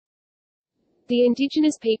The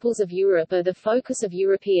indigenous peoples of Europe are the focus of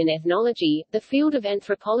European ethnology, the field of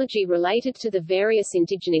anthropology related to the various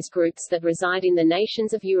indigenous groups that reside in the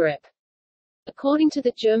nations of Europe. According to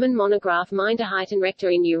the German monograph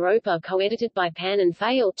Minderheitenrechte in Europa co-edited by Pan and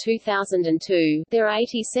Fail 2002, there are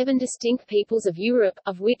 87 distinct peoples of Europe,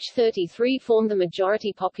 of which 33 form the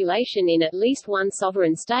majority population in at least one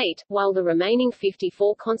sovereign state, while the remaining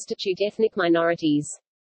 54 constitute ethnic minorities.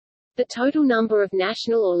 The total number of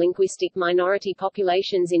national or linguistic minority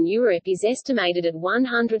populations in Europe is estimated at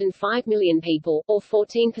 105 million people, or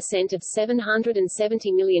 14% of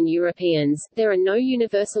 770 million Europeans. There are no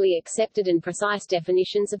universally accepted and precise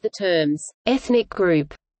definitions of the terms ethnic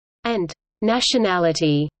group and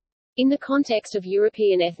nationality. In the context of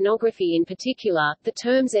European ethnography in particular, the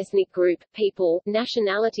terms ethnic group, people,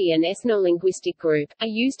 nationality and ethno-linguistic group, are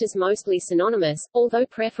used as mostly synonymous, although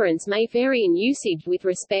preference may vary in usage with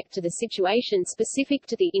respect to the situation specific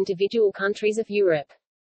to the individual countries of Europe.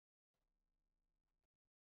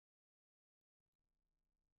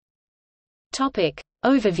 Topic.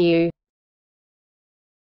 Overview.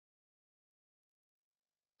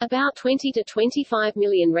 About 20 to 25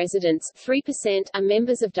 million residents, 3%, are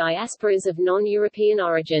members of diasporas of non-European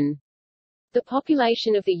origin. The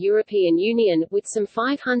population of the European Union, with some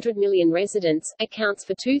 500 million residents, accounts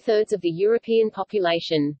for two-thirds of the European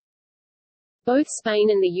population. Both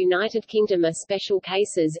Spain and the United Kingdom are special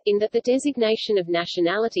cases, in that the designation of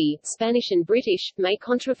nationality, Spanish and British, may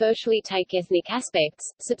controversially take ethnic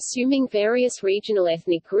aspects, subsuming various regional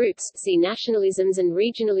ethnic groups, see nationalisms and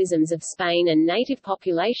regionalisms of Spain and native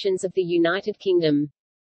populations of the United Kingdom.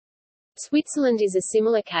 Switzerland is a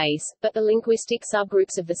similar case, but the linguistic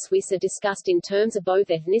subgroups of the Swiss are discussed in terms of both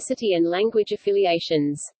ethnicity and language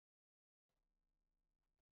affiliations.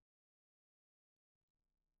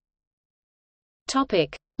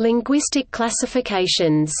 Topic: Linguistic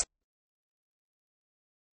classifications.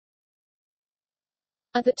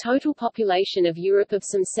 Of the total population of Europe of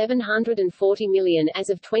some 740 million as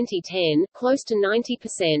of 2010, close to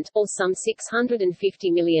 90%, or some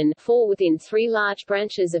 650 million, fall within three large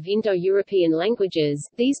branches of Indo-European languages,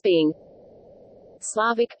 these being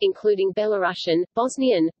Slavic, including Belarusian,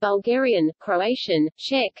 Bosnian, Bulgarian, Croatian,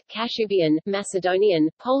 Czech, Kashubian,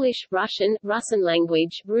 Macedonian, Polish, Russian, Russian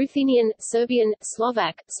language, Ruthenian, Serbian,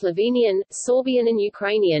 Slovak, Slovenian, Sorbian and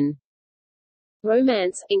Ukrainian.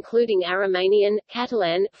 Romance, including Aromanian,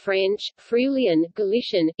 Catalan, French, Friulian,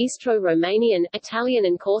 Galician, Istro-Romanian, Italian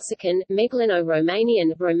and Corsican,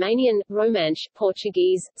 Megleno-Romanian, Romanian, Romansh,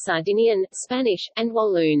 Portuguese, Sardinian, Spanish, and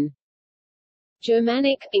Walloon.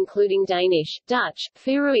 Germanic, including Danish, Dutch,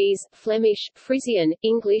 Faroese, Flemish, Frisian,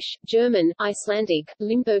 English, German, Icelandic,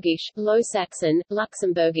 Limburgish, Low Saxon,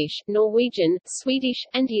 Luxembourgish, Norwegian, Swedish,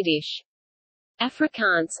 and Yiddish.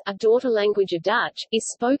 Afrikaans, a daughter language of Dutch,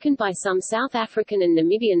 is spoken by some South African and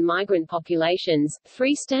Namibian migrant populations.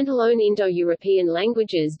 Three standalone Indo-European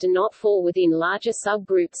languages do not fall within larger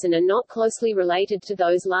subgroups and are not closely related to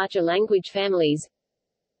those larger language families.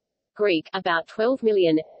 Greek, about 12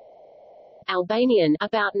 million. Albanian,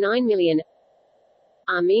 about 9 million.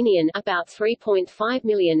 Armenian, about 3.5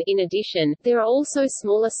 million. In addition, there are also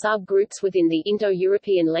smaller subgroups within the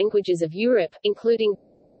Indo-European languages of Europe, including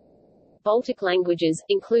Baltic languages,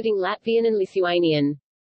 including Latvian and Lithuanian.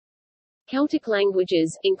 Celtic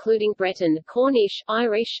languages, including Breton, Cornish,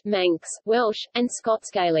 Irish, Manx, Welsh, and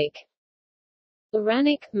Scots Gaelic.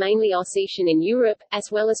 Iranic, mainly Ossetian in Europe,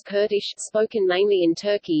 as well as Kurdish, spoken mainly in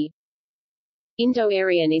Turkey.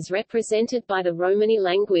 Indo-Aryan is represented by the Romani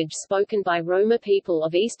language spoken by Roma people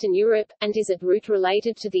of Eastern Europe, and is at root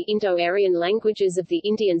related to the Indo-Aryan languages of the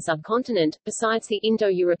Indian subcontinent. Besides the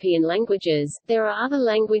Indo-European languages, there are other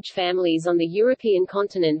language families on the European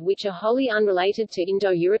continent which are wholly unrelated to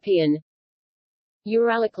Indo-European.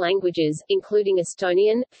 Uralic languages, including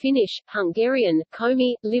Estonian, Finnish, Hungarian,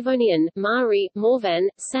 Komi, Livonian, Mari, Morvan,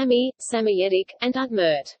 Sami, Samoyedic, and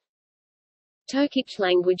Udmurt. Turkic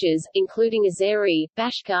languages, including Azeri,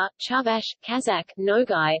 Bashkir, Chuvash, Kazakh,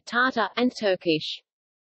 Nogai, Tatar, and Turkish.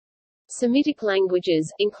 Semitic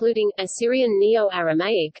languages, including Assyrian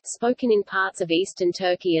Neo-Aramaic, spoken in parts of eastern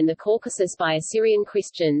Turkey and the Caucasus by Assyrian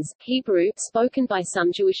Christians, Hebrew, spoken by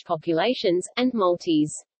some Jewish populations, and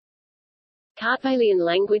Maltese. Kartvalian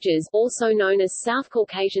languages, also known as South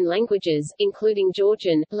Caucasian languages, including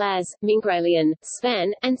Georgian, Laz, Mingrelian,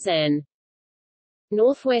 Svan, and Zan.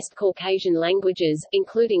 Northwest Caucasian languages,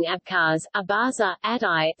 including Abkhaz, Abaza,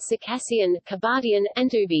 Adai, Circassian, Kabardian, and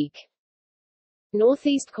Uzbek.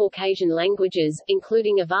 Northeast Caucasian languages,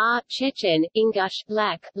 including Avar, Chechen, Ingush,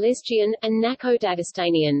 Lak, Lesgian, and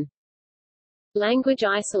Nako-Dagestanian. Language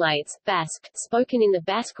isolates. Basque, spoken in the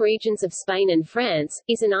Basque regions of Spain and France,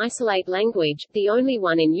 is an isolate language, the only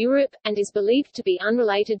one in Europe, and is believed to be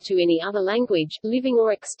unrelated to any other language, living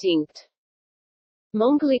or extinct.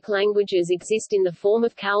 Mongolic languages exist in the form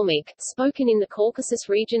of Kalmyk, spoken in the Caucasus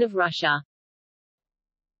region of Russia.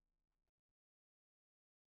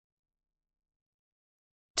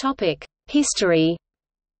 Topic: History.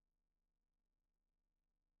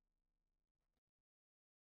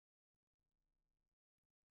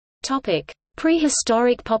 Topic: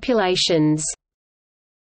 Prehistoric populations.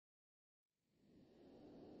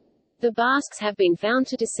 The Basques have been found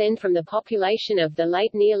to descend from the population of the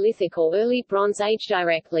late Neolithic or early Bronze Age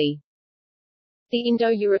directly. The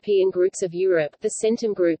Indo-European groups of Europe, the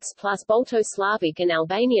Centum groups plus Balto-Slavic and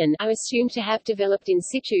Albanian, are assumed to have developed in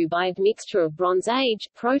situ by a mixture of Bronze Age,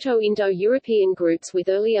 Proto-Indo-European groups with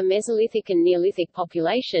earlier Mesolithic and Neolithic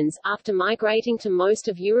populations, after migrating to most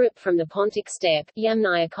of Europe from the Pontic steppe.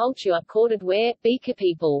 Yamnaya culture corded ware, Beaker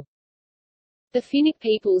people. The Finnic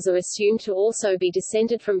peoples are assumed to also be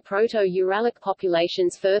descended from Proto-Uralic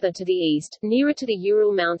populations further to the east, nearer to the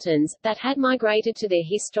Ural Mountains, that had migrated to their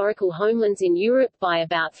historical homelands in Europe by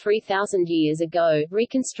about 3,000 years ago.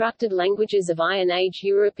 Reconstructed languages of Iron Age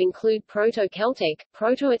Europe include Proto-Celtic,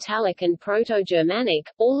 Proto-Italic and Proto-Germanic,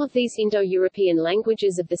 all of these Indo-European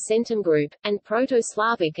languages of the Centum group, and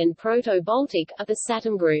Proto-Slavic and Proto-Baltic, of the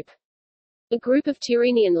Satem group. A group of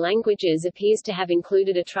Tyrrhenian languages appears to have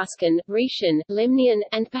included Etruscan, Rhaetian, Lemnian,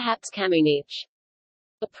 and perhaps Camunic.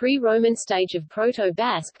 A pre-Roman stage of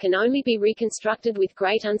Proto-Basque can only be reconstructed with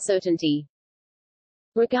great uncertainty.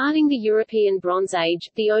 Regarding the European Bronze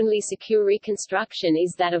Age, the only secure reconstruction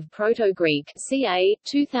is that of Proto-Greek, ca.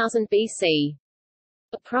 2000 BC.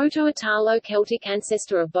 A Proto-Italo-Celtic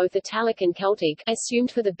ancestor of both Italic and Celtic,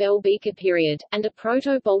 assumed for the Bell-Beaker period, and a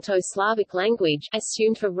Proto-Balto-Slavic language,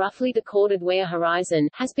 assumed for roughly the corded ware horizon,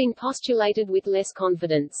 has been postulated with less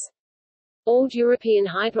confidence. Old European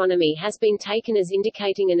hydronymy has been taken as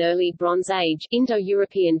indicating an early Bronze Age,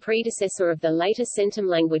 Indo-European predecessor of the later Centum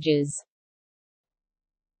languages.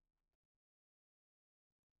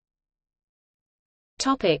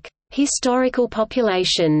 Topic: Historical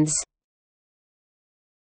populations.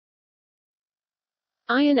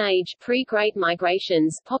 Iron Age, pre-Great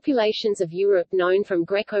Migrations, populations of Europe known from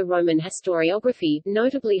Greco-Roman historiography,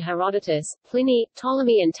 notably Herodotus, Pliny,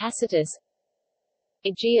 Ptolemy and Tacitus.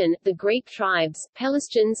 Aegean, the Greek tribes,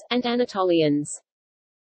 Pelasgians, and Anatolians.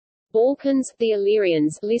 Balkans, the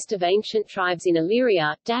Illyrians, list of ancient tribes in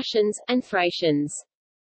Illyria, Dacians, and Thracians.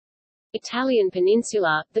 Italian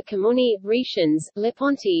Peninsula, the Comuni, Rhaetians,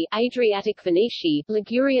 Leponti, Adriatic Phoenici,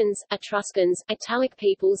 Ligurians, Etruscans, Italic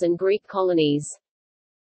peoples and Greek colonies.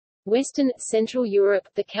 Western, Central Europe,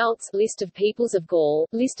 the Celts, list of peoples of Gaul,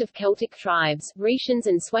 list of Celtic tribes, Rhaetians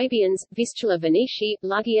and Swabians, Vistula Veneti,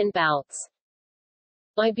 Luggi and Balts.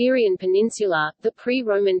 Iberian Peninsula, the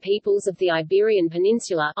pre-Roman peoples of the Iberian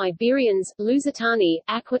Peninsula, Iberians, Lusitani,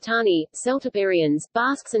 Aquitani, Celtiberians,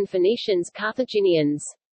 Basques and Phoenicians, Carthaginians.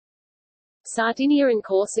 Sardinia and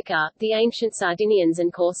Corsica, the ancient Sardinians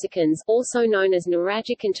and Corsicans, also known as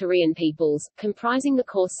Nuragic and Tyrian peoples, comprising the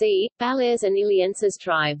Corsi, Balears and Ilienses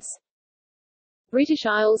tribes. British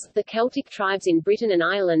Isles, the Celtic tribes in Britain and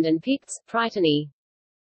Ireland and Picts, Prytany.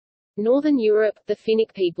 Northern Europe, the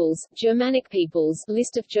Finnic peoples, Germanic peoples,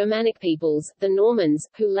 list of Germanic peoples, the Normans,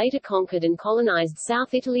 who later conquered and colonized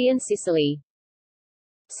South Italy and Sicily.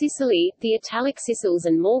 Sicily, the Italic Sicils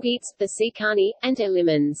and Morgetes, the Sicani, and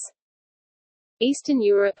Elimans. Eastern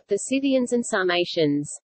Europe, the Scythians and Sarmatians.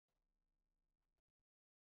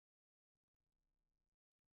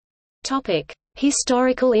 Topic: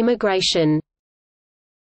 Historical immigration.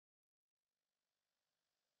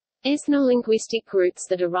 Ethno-linguistic groups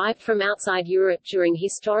that arrived from outside Europe during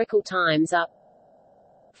historical times are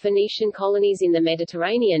Phoenician colonies in the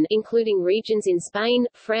Mediterranean, including regions in Spain,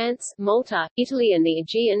 France, Malta, Italy and the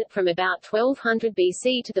Aegean, from about 1200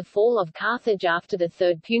 BC to the fall of Carthage after the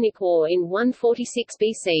Third Punic War in 146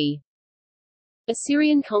 BC.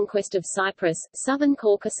 Assyrian conquest of Cyprus, southern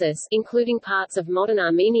Caucasus including parts of modern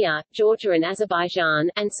Armenia, Georgia and Azerbaijan,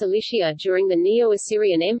 and Cilicia during the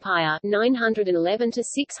Neo-Assyrian Empire 911 to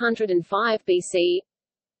 605 BC.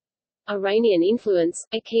 Iranian influence,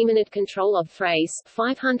 Achaemenid control of Thrace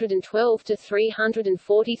 512 to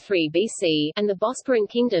 343 BC, and the Bosporan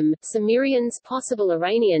kingdom, Cimmerians, possible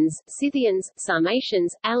Iranians, Scythians,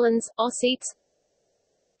 Sarmatians, Alans, Ossetes.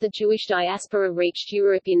 The Jewish diaspora reached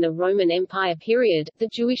Europe in the Roman Empire period, the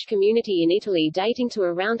Jewish community in Italy dating to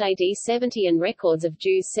around AD 70 and records of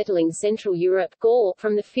Jews settling Central Europe, Gaul,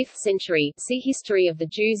 from the 5th century. See History of the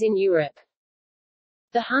Jews in Europe.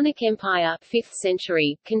 The Hunnic Empire 5th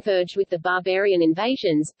century, converged with the barbarian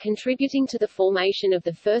invasions, contributing to the formation of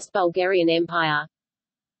the First Bulgarian Empire.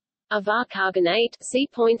 Avar Khaganate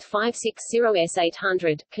c.560s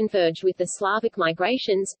 800, converged with the Slavic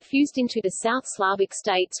migrations, fused into the South Slavic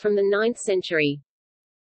states from the 9th century.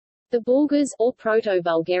 The Bulgars, or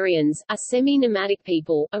Proto-Bulgarians, are semi-nomadic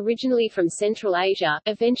people, originally from Central Asia,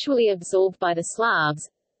 eventually absorbed by the Slavs.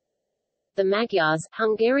 The Magyars,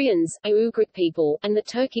 Hungarians, a Ugric people, and the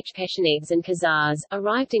Turkic Pechenegs and Khazars,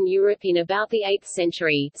 arrived in Europe in about the 8th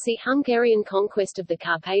century. See Hungarian conquest of the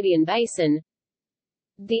Carpathian Basin.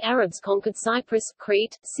 The Arabs conquered Cyprus,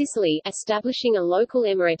 Crete, Sicily, establishing a local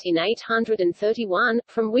emirate in 831,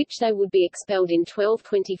 from which they would be expelled in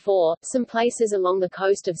 1224. Some places along the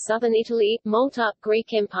coast of southern Italy, Malta,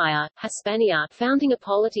 Greek Empire, Hispania, founding a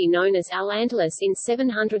polity known as Al-Andalus in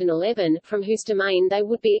 711, from whose domain they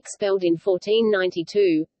would be expelled in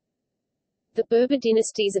 1492. The Berber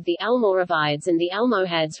dynasties of the Almoravides and the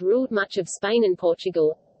Almohads ruled much of Spain and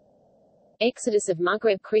Portugal. Exodus of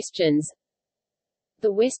Maghreb Christians.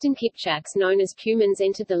 The Western Kipchaks known as Cumans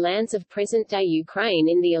entered the lands of present-day Ukraine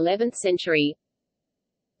in the 11th century.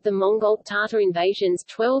 The Mongol Tatar invasions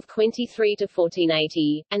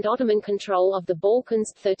 1223–1480, and Ottoman control of the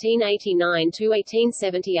Balkans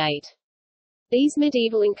 1389–1878. These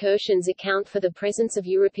medieval incursions account for the presence of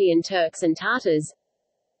European Turks and Tatars.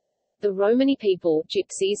 The Romani people,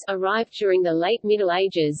 Gypsies, arrived during the late Middle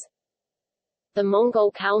Ages. The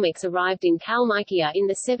Mongol Kalmyks arrived in Kalmykia in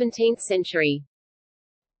the 17th century.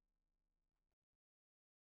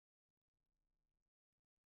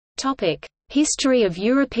 Topic: History of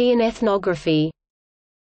European ethnography.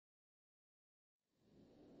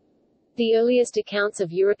 The earliest accounts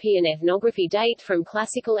of European ethnography date from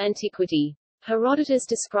classical antiquity. Herodotus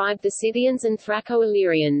described the Scythians and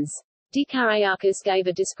Thraco-Illyrians. Dicaearchus gave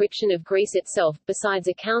a description of Greece itself, besides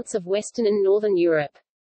accounts of Western and Northern Europe.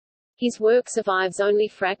 His work survives only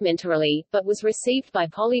fragmentarily, but was received by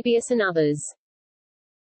Polybius and others.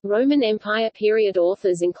 Roman Empire period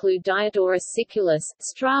authors include Diodorus Siculus,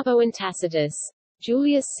 Strabo and Tacitus.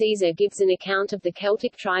 Julius Caesar gives an account of the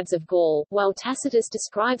Celtic tribes of Gaul, while Tacitus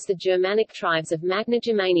describes the Germanic tribes of Magna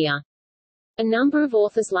Germania. A number of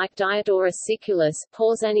authors like Diodorus Siculus,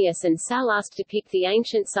 Pausanias and Sallust depict the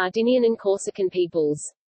ancient Sardinian and Corsican peoples.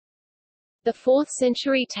 The 4th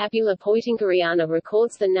century Tabula Peutingeriana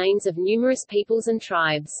records the names of numerous peoples and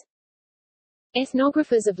tribes.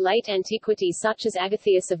 Ethnographers of late antiquity such as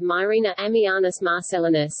Agathias of Myrina, Ammianus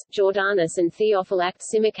Marcellinus, Jordanus and Theophylact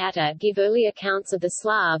Simocatta give early accounts of the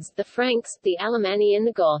Slavs, the Franks, the Alemanni and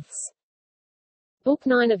the Goths. Book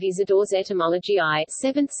 9 of Isidore's Etymologiae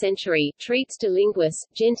 7th century, treats de linguis,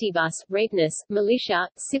 gentibus, regnus, militia,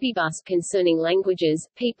 civibus concerning languages,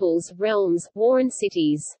 peoples, realms, war and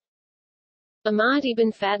cities. Ahmad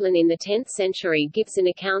ibn Fadlan in the 10th century gives an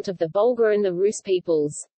account of the Bulgar and the Rus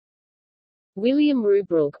peoples. William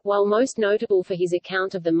Rubruck, while most notable for his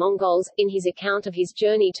account of the Mongols, in his account of his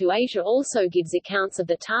journey to Asia also gives accounts of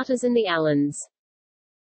the Tatars and the Alans.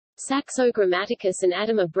 Saxo Grammaticus and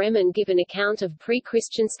Adam of Bremen give an account of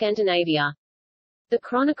pre-Christian Scandinavia. The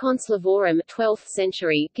Chronicon Slavorum 12th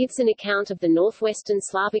century gives an account of the northwestern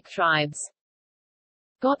Slavic tribes.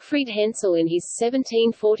 Gottfried Hensel in his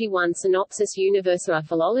 1741 Synopsis Universae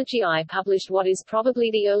Philologiae published what is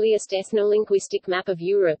probably the earliest ethno-linguistic map of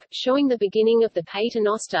Europe, showing the beginning of the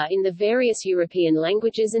paternoster in the various European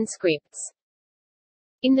languages and scripts.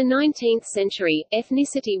 In the 19th century,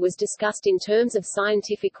 ethnicity was discussed in terms of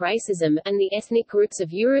scientific racism, and the ethnic groups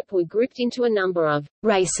of Europe were grouped into a number of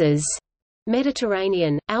races,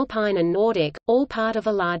 Mediterranean, Alpine and Nordic, all part of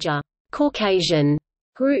a larger Caucasian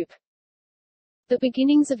group. The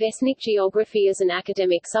beginnings of ethnic geography as an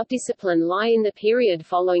academic subdiscipline lie in the period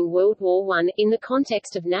following World War I, in the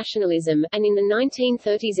context of nationalism, and in the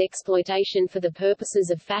 1930s exploitation for the purposes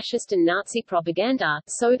of fascist and Nazi propaganda,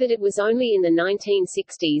 so that it was only in the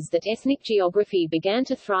 1960s that ethnic geography began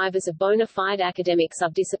to thrive as a bona fide academic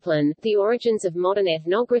subdiscipline. The origins of modern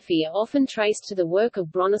ethnography are often traced to the work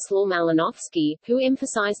of Bronislaw Malinowski, who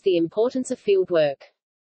emphasized the importance of fieldwork.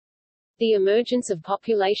 The emergence of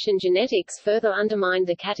population genetics further undermined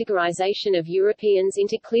the categorization of Europeans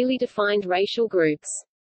into clearly defined racial groups.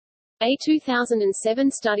 A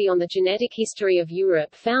 2007 study on the genetic history of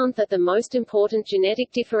Europe found that the most important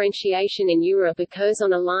genetic differentiation in Europe occurs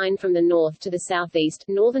on a line from the north to the southeast,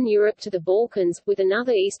 northern Europe to the Balkans, with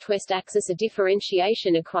another east-west axis of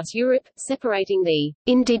differentiation across Europe, separating the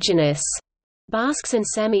indigenous Basques and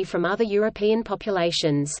Sami from other European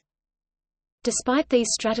populations. Despite these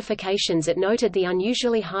stratifications, it noted the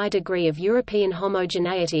unusually high degree of European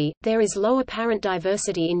homogeneity. There is low apparent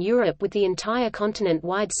diversity in Europe, with the entire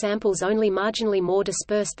continent-wide samples only marginally more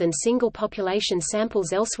dispersed than single population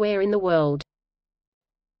samples elsewhere in the world.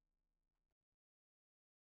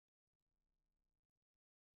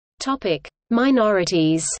 Topic: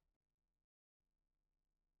 Minorities.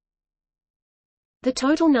 The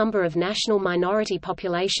total number of national minority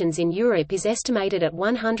populations in Europe is estimated at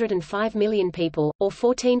 105 million people, or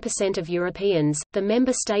 14% of Europeans. The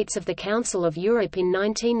member states of the Council of Europe in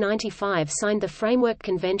 1995 signed the Framework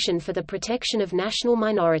Convention for the Protection of National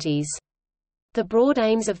Minorities. The broad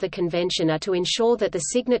aims of the convention are to ensure that the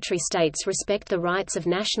signatory states respect the rights of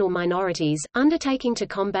national minorities, undertaking to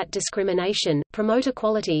combat discrimination, promote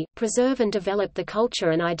equality, preserve and develop the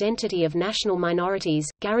culture and identity of national minorities,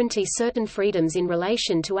 guarantee certain freedoms in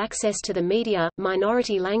relation to access to the media,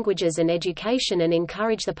 minority languages and education, and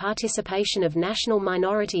encourage the participation of national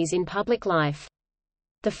minorities in public life.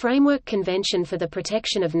 The Framework Convention for the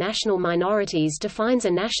Protection of National Minorities defines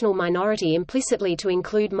a national minority implicitly to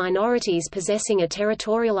include minorities possessing a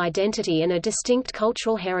territorial identity and a distinct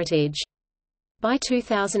cultural heritage. By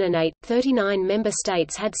 2008, 39 member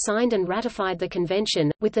states had signed and ratified the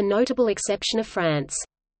convention, with the notable exception of France.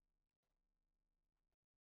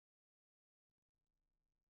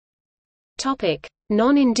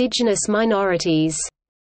 Non-indigenous minorities.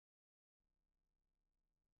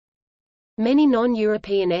 Many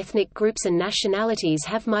non-European ethnic groups and nationalities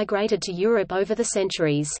have migrated to Europe over the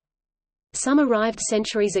centuries. Some arrived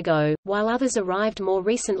centuries ago, while others arrived more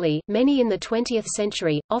recently, many in the 20th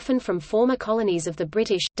century, often from former colonies of the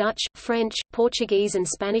British, Dutch, French, Portuguese and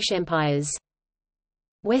Spanish empires.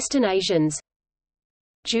 Western Asians.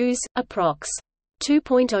 Jews, approx.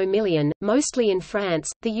 2.0 million, mostly in France,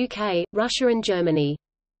 the UK, Russia and Germany.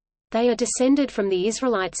 They are descended from the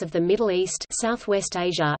Israelites of the Middle East, Southwest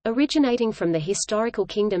Asia, originating from the historical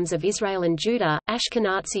kingdoms of Israel and Judah.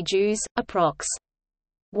 Ashkenazi Jews, approx.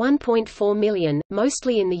 1.4 million,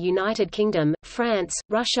 mostly in the United Kingdom, France,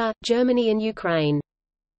 Russia, Germany and Ukraine.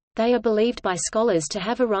 They are believed by scholars to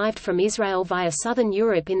have arrived from Israel via southern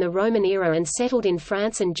Europe in the Roman era and settled in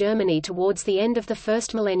France and Germany towards the end of the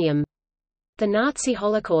first millennium. The Nazi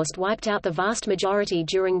Holocaust wiped out the vast majority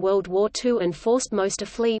during World War II and forced most to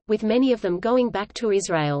flee, with many of them going back to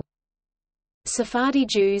Israel. Sephardi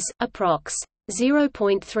Jews, approx.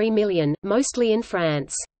 0.3 million, mostly in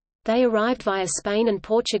France. They arrived via Spain and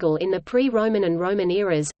Portugal in the pre-Roman and Roman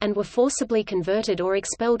eras, and were forcibly converted or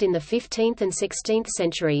expelled in the 15th and 16th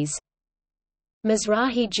centuries.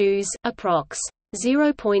 Mizrahi Jews, approx.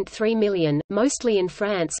 0.3 million, mostly in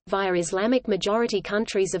France, via Islamic majority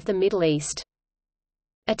countries of the Middle East.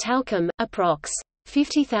 Italcum, approx.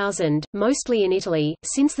 50,000, mostly in Italy,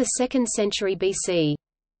 since the 2nd century BC.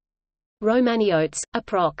 Romaniotes,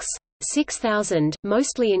 approx. 6,000,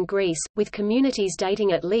 mostly in Greece, with communities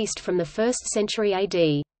dating at least from the 1st century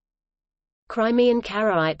AD. Crimean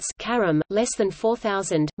Karaites, Karam, less than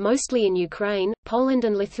 4,000, mostly in Ukraine, Poland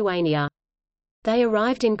and Lithuania. They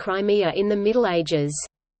arrived in Crimea in the Middle Ages.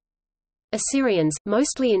 Assyrians,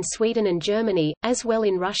 mostly in Sweden and Germany, as well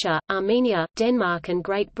in Russia, Armenia, Denmark and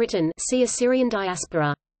Great Britain. See Assyrian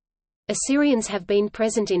diaspora. Assyrians have been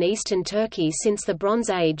present in eastern Turkey since the Bronze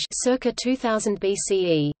Age, circa 2000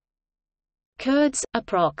 BCE. Kurds,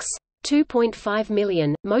 approx. 2.5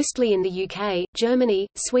 million, mostly in the UK, Germany,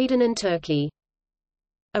 Sweden and Turkey.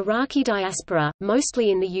 Iraqi diaspora, mostly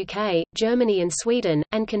in the UK, Germany and Sweden,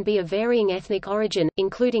 and can be of varying ethnic origin,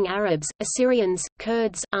 including Arabs, Assyrians,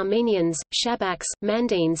 Kurds, Armenians, Shabaks,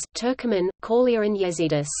 Mandaeans, Turkoman, Kaulia and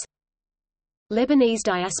Yazidis. Lebanese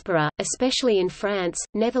diaspora, especially in France,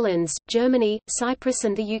 Netherlands, Germany, Cyprus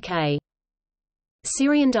and the UK.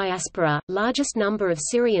 Syrian diaspora, largest number of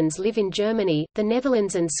Syrians live in Germany, the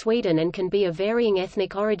Netherlands and Sweden and can be of varying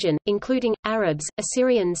ethnic origin, including, Arabs,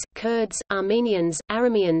 Assyrians, Kurds, Armenians,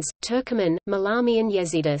 Arameans, Turkoman, Malami and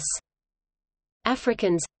Yazidis.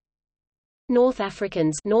 Africans. North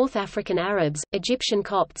Africans, North African Arabs, Egyptian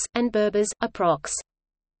Copts, and Berbers, approx.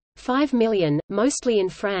 5 million, mostly in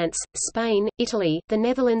France, Spain, Italy, the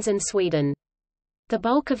Netherlands and Sweden. The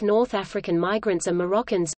bulk of North African migrants are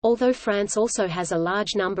Moroccans, although France also has a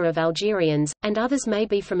large number of Algerians, and others may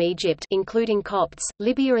be from Egypt, including Copts,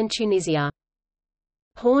 Libya and Tunisia.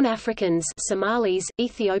 Horn Africans, Somalis,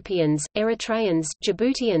 Ethiopians, Eritreans,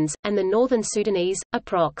 Djiboutians, and the northern Sudanese,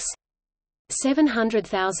 approx.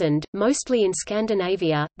 700,000, mostly in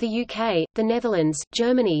Scandinavia, the UK, the Netherlands,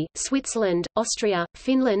 Germany, Switzerland, Austria,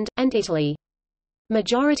 Finland, and Italy.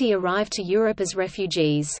 Majority arrived to Europe as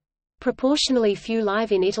refugees. Proportionally few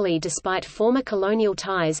live in Italy despite former colonial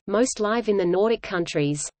ties, most live in the Nordic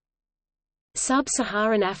countries.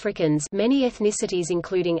 Sub-Saharan Africans, many ethnicities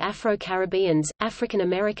including Afro-Caribbeans, African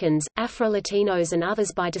Americans, Afro-Latinos and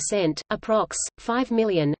others by descent, approx. 5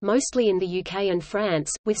 million, mostly in the UK and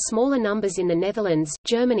France, with smaller numbers in the Netherlands,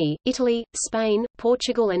 Germany, Italy, Spain,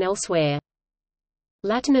 Portugal and elsewhere.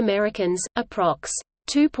 Latin Americans, approx.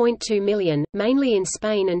 2.2 million, mainly in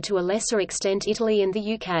Spain and to a lesser extent Italy and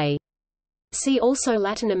the UK. See also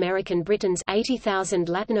Latin American Britons, 80,000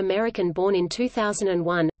 Latin American born in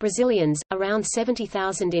 2001, Brazilians, around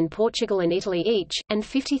 70,000 in Portugal and Italy each, and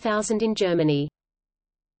 50,000 in Germany.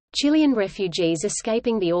 Chilean refugees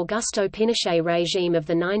escaping the Augusto Pinochet regime of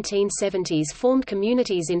the 1970s formed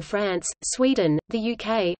communities in France, Sweden, the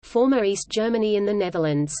UK, former East Germany and the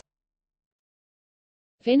Netherlands.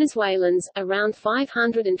 Venezuelans, around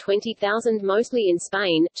 520,000 mostly in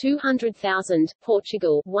Spain, 200,000,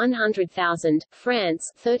 Portugal, 100,000,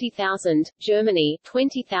 France, 30,000, Germany,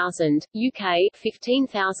 20,000, UK,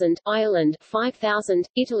 15,000, Ireland, 5,000,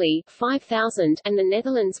 Italy, 5,000, and the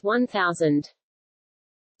Netherlands 1,000.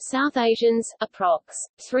 South Asians, approx.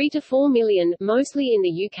 3 to 4 million, mostly in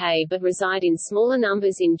the UK but reside in smaller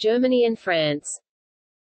numbers in Germany and France.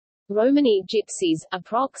 Romani gypsies,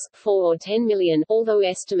 approx. 4 or 10 million, although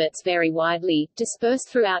estimates vary widely, dispersed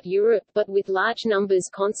throughout Europe but with large numbers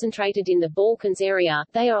concentrated in the Balkans area.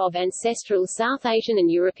 They are of ancestral South Asian and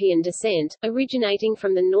European descent, originating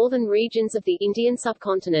from the northern regions of the Indian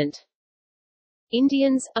subcontinent.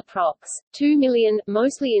 Indians, approx. 2 million,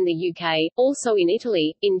 mostly in the UK, also in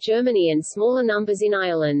Italy, in Germany and smaller numbers in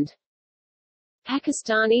Ireland.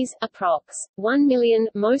 Pakistanis, approx. 1 million,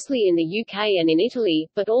 mostly in the UK and in Italy,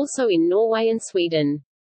 but also in Norway and Sweden.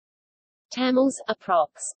 Tamils, approx.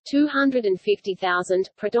 250,000,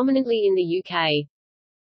 predominantly in the UK.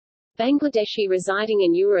 Bangladeshi residing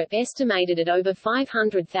in Europe estimated at over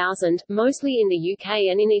 500,000, mostly in the UK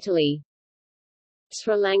and in Italy.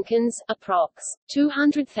 Sri Lankans, approx.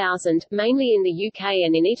 200,000, mainly in the UK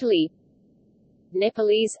and in Italy.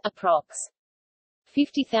 Nepalese, approx.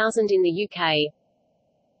 50,000 in the UK.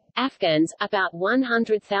 Afghans, about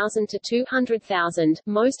 100,000 to 200,000,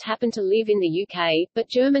 most happen to live in the UK, but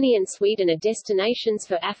Germany and Sweden are destinations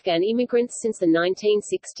for Afghan immigrants since the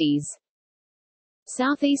 1960s.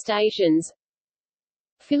 Southeast Asians,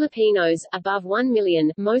 Filipinos, above 1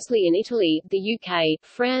 million, mostly in Italy, the UK,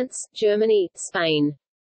 France, Germany, Spain.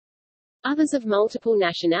 Others of multiple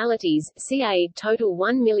nationalities, ca. total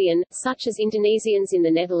 1 million, such as Indonesians in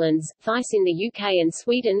the Netherlands, Thais in the UK and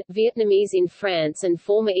Sweden, Vietnamese in France and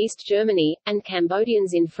former East Germany, and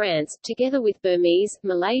Cambodians in France, together with Burmese,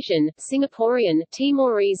 Malaysian, Singaporean,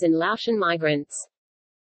 Timorese and Laotian migrants.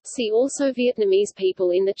 See also Vietnamese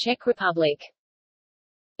people in the Czech Republic.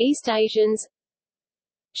 East Asians,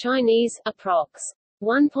 Chinese, approx.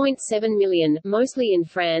 1.7 million, mostly in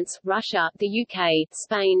France, Russia, the UK,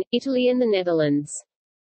 Spain, Italy and the Netherlands.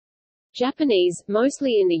 Japanese,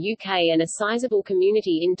 mostly in the UK and a sizable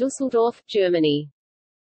community in Düsseldorf, Germany.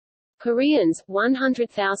 Koreans,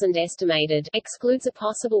 100,000 estimated, excludes a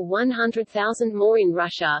possible 100,000 more in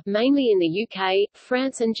Russia, mainly in the UK,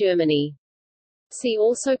 France and Germany. See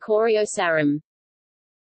also Koryo-Saram.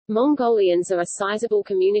 Mongolians are a sizable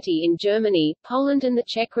community in Germany, Poland and the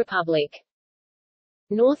Czech Republic.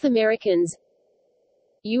 North Americans,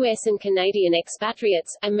 U.S. and Canadian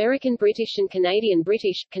expatriates, American British and Canadian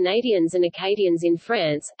British, Canadians and Acadians in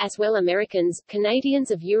France, as well Americans,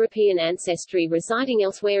 Canadians of European ancestry residing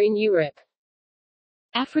elsewhere in Europe.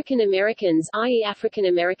 African Americans, i.e. African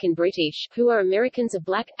American British, who are Americans of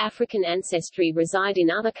Black, African ancestry reside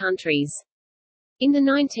in other countries. In the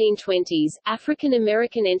 1920s, African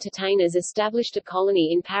American entertainers established a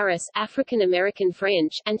colony in Paris, African American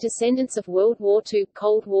French, and descendants of World War II,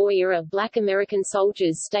 Cold War-era Black American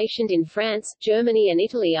soldiers stationed in France, Germany and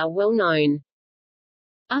Italy are well known.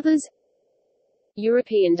 Others: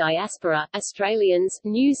 European diaspora, Australians,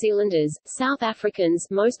 New Zealanders, South Africans,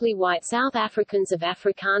 mostly white South Africans of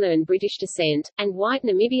Afrikaner and British descent, and white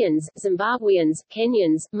Namibians, Zimbabweans,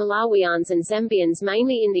 Kenyans, Malawians and Zambians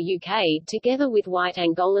mainly in the UK, together with white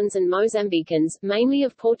Angolans and Mozambicans, mainly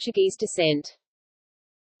of Portuguese descent.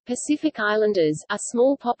 Pacific Islanders, a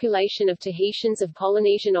small population of Tahitians of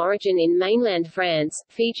Polynesian origin in mainland France,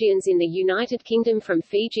 Fijians in the United Kingdom from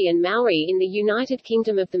Fiji and Maori in the United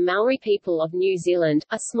Kingdom of the Maori people of New Zealand,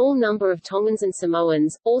 a small number of Tongans and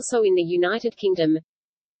Samoans, also in the United Kingdom.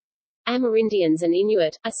 Amerindians and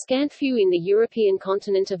Inuit, a scant few in the European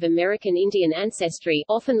continent of American Indian ancestry,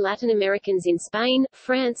 often Latin Americans in Spain,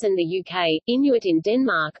 France and the UK, Inuit in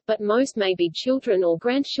Denmark, but most may be children or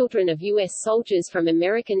grandchildren of U.S. soldiers from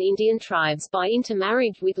American Indian tribes by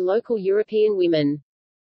intermarriage with local European women.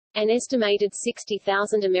 An estimated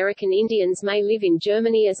 60,000 American Indians may live in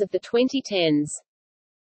Germany as of the 2010s.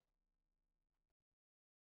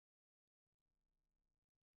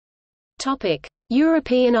 Topic: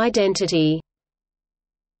 European identity.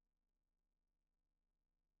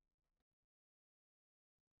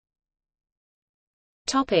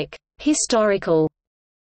 Topic: Historical.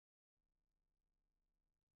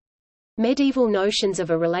 Medieval notions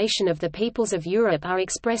of a relation of the peoples of Europe are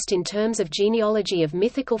expressed in terms of genealogy of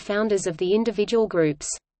mythical founders of the individual groups.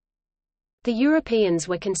 The Europeans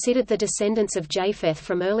were considered the descendants of Japheth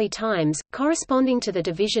from early times, corresponding to the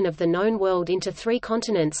division of the known world into three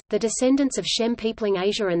continents, the descendants of Shem peopling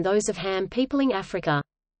Asia and those of Ham peopling Africa.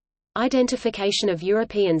 Identification of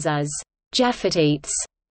Europeans as Japhetites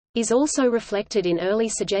is also reflected in early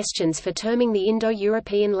suggestions for terming the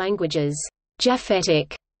Indo-European languages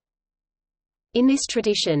Japhetic. In this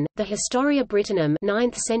tradition, the Historia Brittonum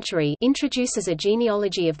 9th century introduces a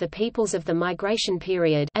genealogy of the peoples of the migration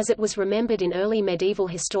period as it was remembered in early medieval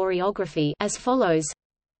historiography as follows.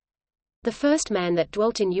 The first man that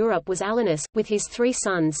dwelt in Europe was Alanus, with his 3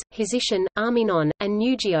 sons, Hisician, Arminon, and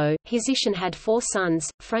Nugio. Hisician had 4 sons,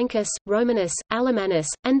 Francus, Romanus, Alamanus,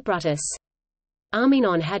 and Brutus.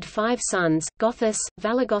 Arminon had 5 sons, Gothus,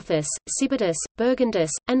 Valagothus, Sibitus,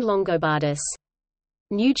 Burgundus, and Longobardus.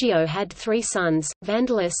 Nugio had 3 sons,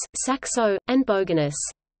 Vandalus, Saxo, and Boganus.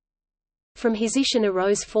 From Hisician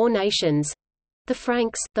arose 4 nations: the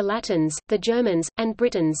Franks, the Latins, the Germans, and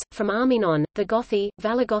Britons; from Arminon, the Gothi,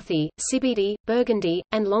 Valagothi, Sibidi, Burgundy,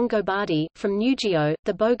 and Longobardi; from Nugio,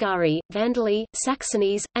 the Bogari, Vandali,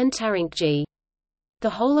 Saxonies, and Tarinkji. The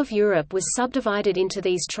whole of Europe was subdivided into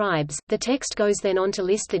these tribes. The text goes then on to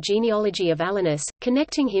list the genealogy of Alanus,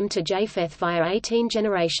 connecting him to Japheth via 18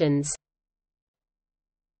 generations.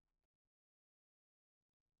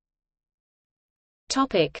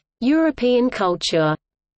 European culture.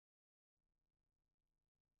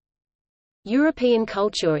 European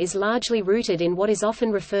culture is largely rooted in what is often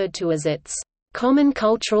referred to as its common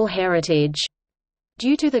cultural heritage.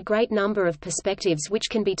 Due to the great number of perspectives which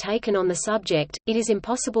can be taken on the subject, it is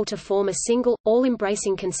impossible to form a single,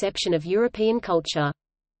 all-embracing conception of European culture.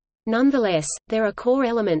 Nonetheless, there are core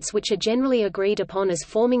elements which are generally agreed upon as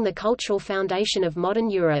forming the cultural foundation of modern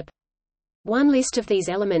Europe. One list of these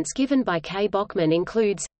elements given by K. Bachmann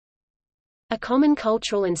includes a common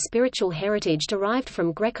cultural and spiritual heritage derived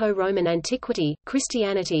from Greco-Roman antiquity,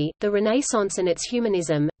 Christianity, the Renaissance and its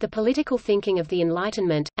humanism, the political thinking of the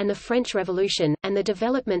Enlightenment, and the French Revolution, and the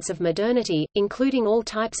developments of modernity, including all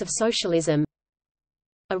types of socialism.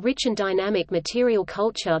 A rich and dynamic material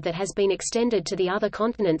culture that has been extended to the other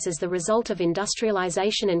continents as the result of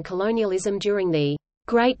industrialization and colonialism during the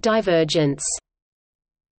Great Divergence.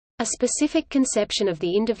 A specific conception of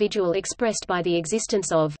the individual expressed by the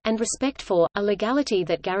existence of, and respect for, a legality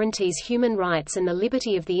that guarantees human rights and the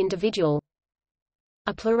liberty of the individual.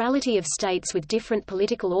 A plurality of states with different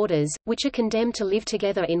political orders, which are condemned to live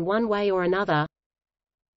together in one way or another.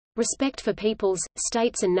 Respect for peoples,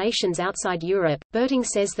 states and nations outside Europe. Berting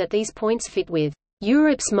says that these points fit with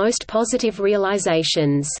Europe's most positive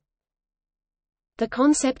realizations. The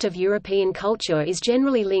concept of European culture is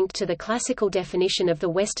generally linked to the classical definition of the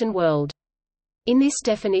Western world. In this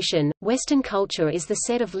definition, Western culture is the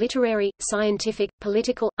set of literary, scientific,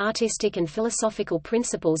 political, artistic and philosophical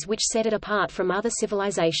principles which set it apart from other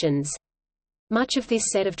civilizations. Much of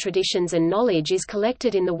this set of traditions and knowledge is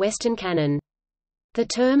collected in the Western canon. The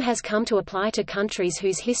term has come to apply to countries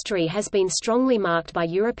whose history has been strongly marked by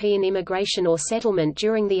European immigration or settlement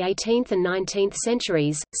during the 18th and 19th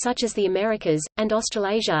centuries, such as the Americas, and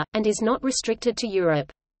Australasia, and is not restricted to Europe.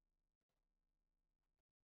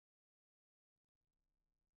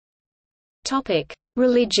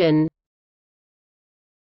 Religion.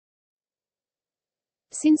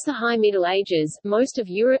 Since the High Middle Ages, most of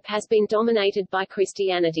Europe has been dominated by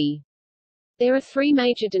Christianity. There are 3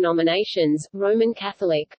 major denominations: Roman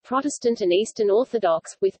Catholic, Protestant and Eastern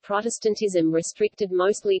Orthodox, with Protestantism restricted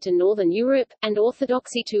mostly to Northern Europe, and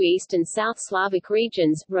Orthodoxy to East and South Slavic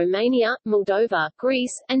regions, Romania, Moldova,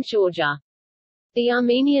 Greece, and Georgia. The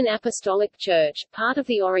Armenian Apostolic Church, part of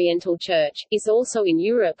the Oriental Church, is also in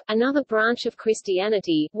Europe, another branch of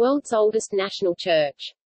Christianity, world's oldest national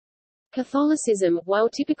church. Catholicism, while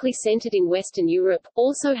typically centered in Western Europe,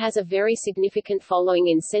 also has a very significant following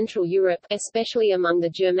in Central Europe, especially among the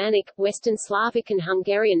Germanic, Western Slavic and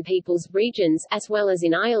Hungarian peoples regions, as well as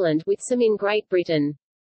in Ireland, with some in Great Britain.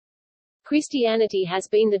 Christianity has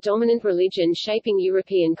been the dominant religion shaping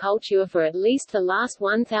European culture for at least the last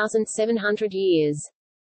 1,700 years.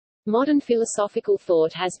 Modern philosophical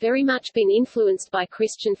thought has very much been influenced by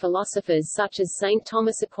Christian philosophers such as St.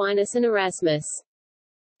 Thomas Aquinas and Erasmus.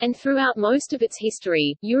 And throughout most of its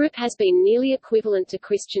history, Europe has been nearly equivalent to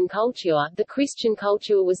Christian culture. The Christian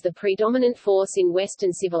culture was the predominant force in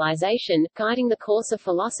Western civilization, guiding the course of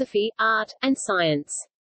philosophy, art, and science.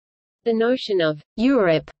 The notion of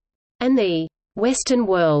Europe and the Western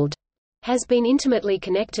world has been intimately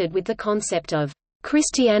connected with the concept of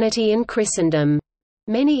Christianity and Christendom.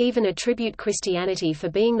 Many even attribute Christianity for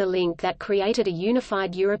being the link that created a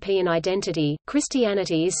unified European identity.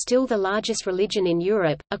 Christianity is still the largest religion in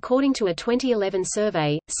Europe. According to a 2011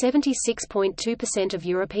 survey, 76.2% of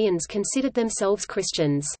Europeans considered themselves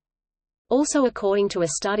Christians. Also, according to a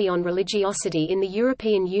study on religiosity in the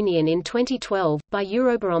European Union in 2012, by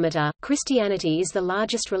Eurobarometer, Christianity is the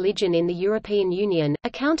largest religion in the European Union,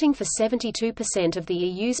 accounting for 72% of the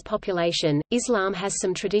EU's population. Islam has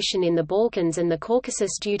some tradition in the Balkans and the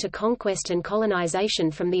Caucasus due to conquest and colonization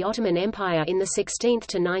from the Ottoman Empire in the 16th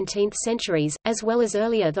to 19th centuries, as well as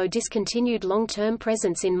earlier though discontinued long-term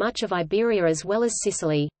presence in much of Iberia as well as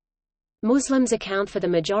Sicily. Muslims account for the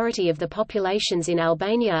majority of the populations in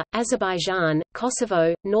Albania, Azerbaijan,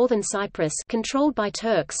 Kosovo, northern Cyprus controlled by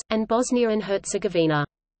Turks, and Bosnia and Herzegovina.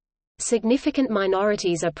 Significant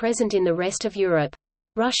minorities are present in the rest of Europe.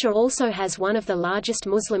 Russia also has one of the largest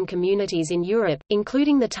Muslim communities in Europe,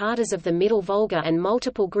 including the Tatars of the Middle Volga and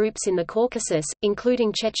multiple groups in the Caucasus,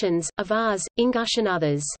 including Chechens, Avars, Ingush and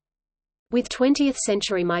others. With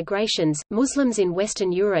 20th-century migrations, Muslims in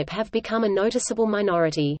Western Europe have become a noticeable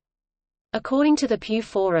minority. According to the Pew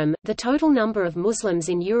Forum, the total number of Muslims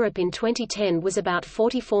in Europe in 2010 was about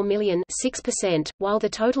 44 million, 6%, while the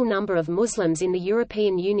total number of Muslims in the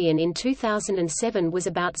European Union in 2007 was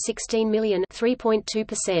about 16 million,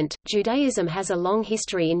 3.2%. Judaism has a long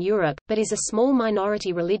history in Europe, but is a small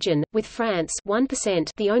minority religion, with France 1%,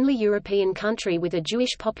 the only European country with a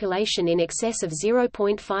Jewish population in excess of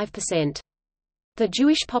 0.5%. The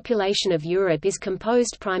Jewish population of Europe is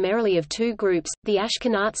composed primarily of two groups, the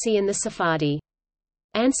Ashkenazi and the Sephardi.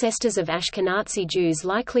 Ancestors of Ashkenazi Jews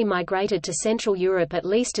likely migrated to Central Europe at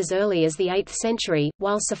least as early as the 8th century,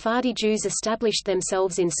 while Sephardi Jews established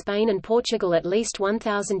themselves in Spain and Portugal at least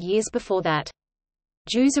 1,000 years before that.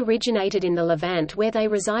 Jews originated in the Levant where they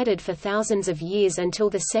resided for thousands of years until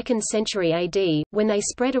the 2nd century AD, when they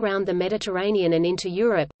spread around the Mediterranean and into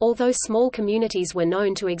Europe, although small communities were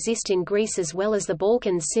known to exist in Greece as well as the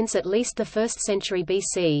Balkans since at least the 1st century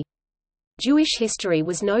BC. Jewish history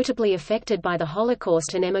was notably affected by the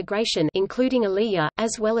Holocaust and emigration including Aliyah,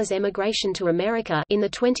 as well as emigration to America in the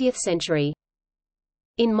 20th century.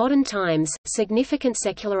 In modern times, significant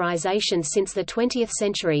secularization since the 20th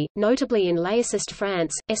century, notably in laicist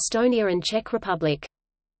France, Estonia and Czech Republic.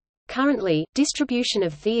 Currently, distribution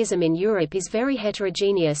of theism in Europe is very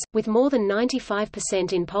heterogeneous, with more than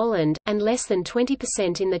 95% in Poland, and less than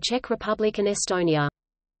 20% in the Czech Republic and Estonia.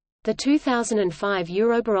 The 2005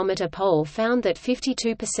 Eurobarometer poll found that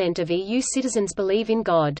 52% of EU citizens believe in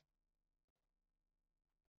God.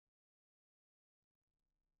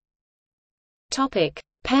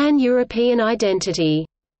 Pan-European identity.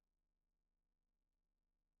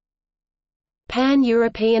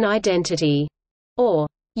 Pan-European identity, or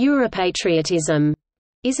Europatriotism,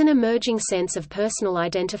 is an emerging sense of personal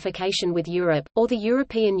identification with Europe, or the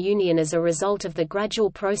European Union as a result of the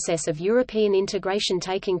gradual process of European integration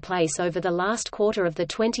taking place over the last quarter of the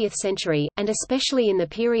 20th century, and especially in the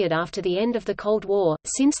period after the end of the Cold War,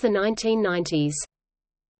 since the 1990s.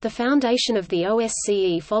 The foundation of the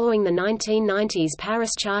OSCE following the 1990s Paris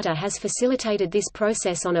Charter has facilitated this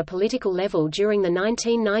process on a political level during the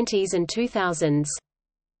 1990s and 2000s.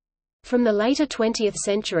 From the later 20th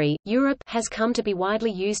century, Europe has come to be widely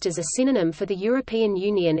used as a synonym for the European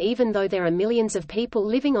Union even though there are millions of people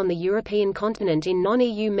living on the European continent in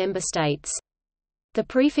non-EU member states. The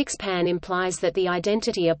prefix pan implies that the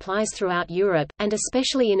identity applies throughout Europe, and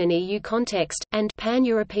especially in an EU context, and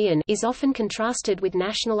pan-European is often contrasted with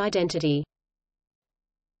national identity.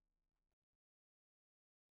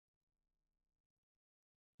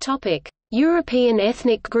 Topic: European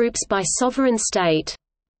ethnic groups by sovereign state.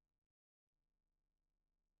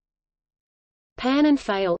 Pan and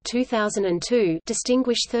Fail 2002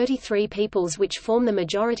 distinguish 33 peoples which form the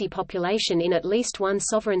majority population in at least one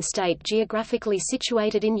sovereign state geographically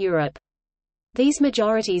situated in Europe. These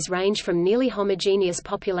majorities range from nearly homogeneous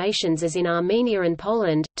populations as in Armenia and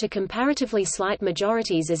Poland, to comparatively slight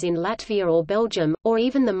majorities as in Latvia or Belgium, or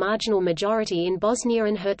even the marginal majority in Bosnia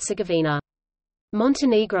and Herzegovina.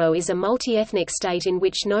 Montenegro is a multi-ethnic state in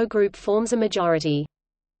which no group forms a majority.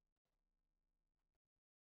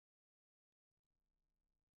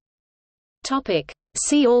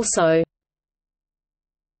 See also: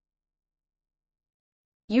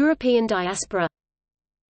 European diaspora,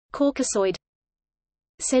 Caucasoid,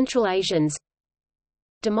 Central Asians.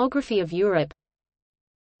 Demography of Europe.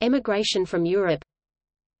 Emigration from Europe.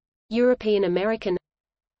 European American.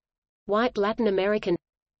 White Latin American.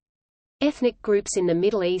 Ethnic groups in the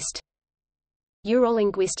Middle East.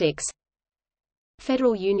 Eurolinguistics.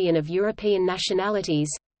 Federal Union of European Nationalities.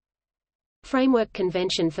 Framework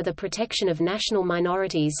Convention for the Protection of National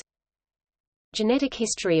Minorities. Genetic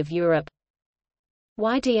history of Europe.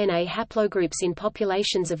 Y-DNA haplogroups in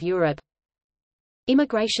populations of Europe.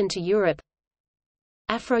 Immigration to Europe.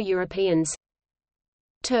 Afro-Europeans.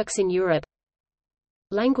 Turks in Europe.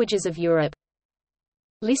 Languages of Europe.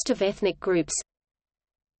 List of ethnic groups.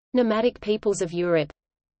 Nomadic peoples of Europe.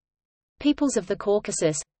 Peoples of the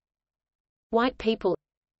Caucasus. White people.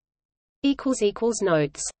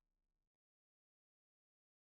 Notes